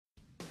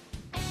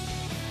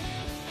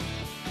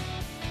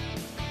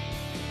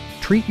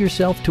treat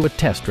yourself to a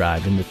test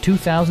drive in the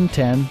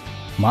 2010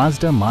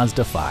 Mazda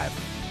Mazda5.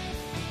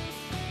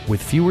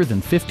 With fewer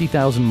than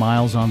 50,000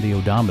 miles on the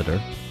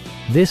odometer,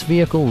 this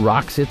vehicle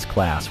rocks its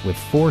class with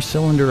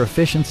 4-cylinder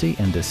efficiency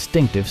and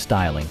distinctive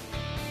styling.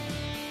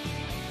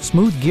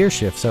 Smooth gear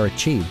shifts are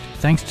achieved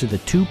thanks to the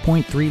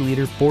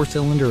 2.3-liter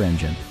 4-cylinder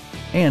engine,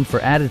 and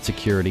for added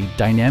security,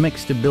 dynamic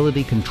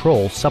stability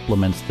control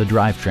supplements the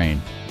drivetrain.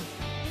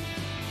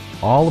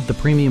 All of the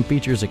premium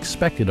features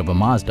expected of a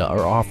Mazda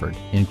are offered,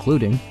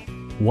 including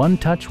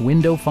one-touch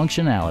window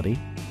functionality,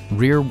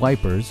 rear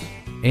wipers,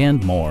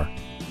 and more.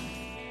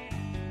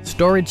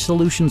 Storage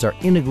solutions are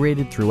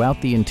integrated throughout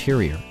the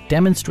interior,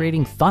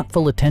 demonstrating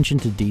thoughtful attention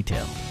to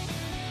detail.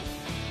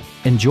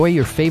 Enjoy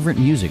your favorite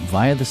music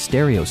via the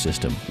stereo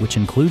system, which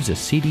includes a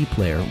CD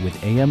player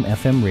with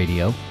AM/FM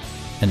radio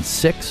and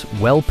 6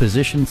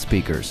 well-positioned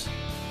speakers.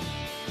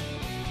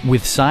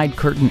 With side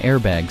curtain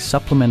airbags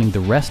supplementing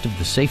the rest of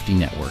the safety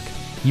network,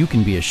 you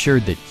can be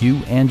assured that you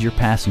and your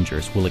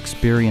passengers will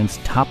experience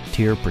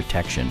top-tier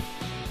protection.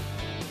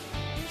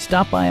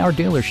 Stop by our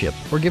dealership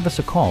or give us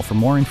a call for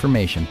more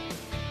information.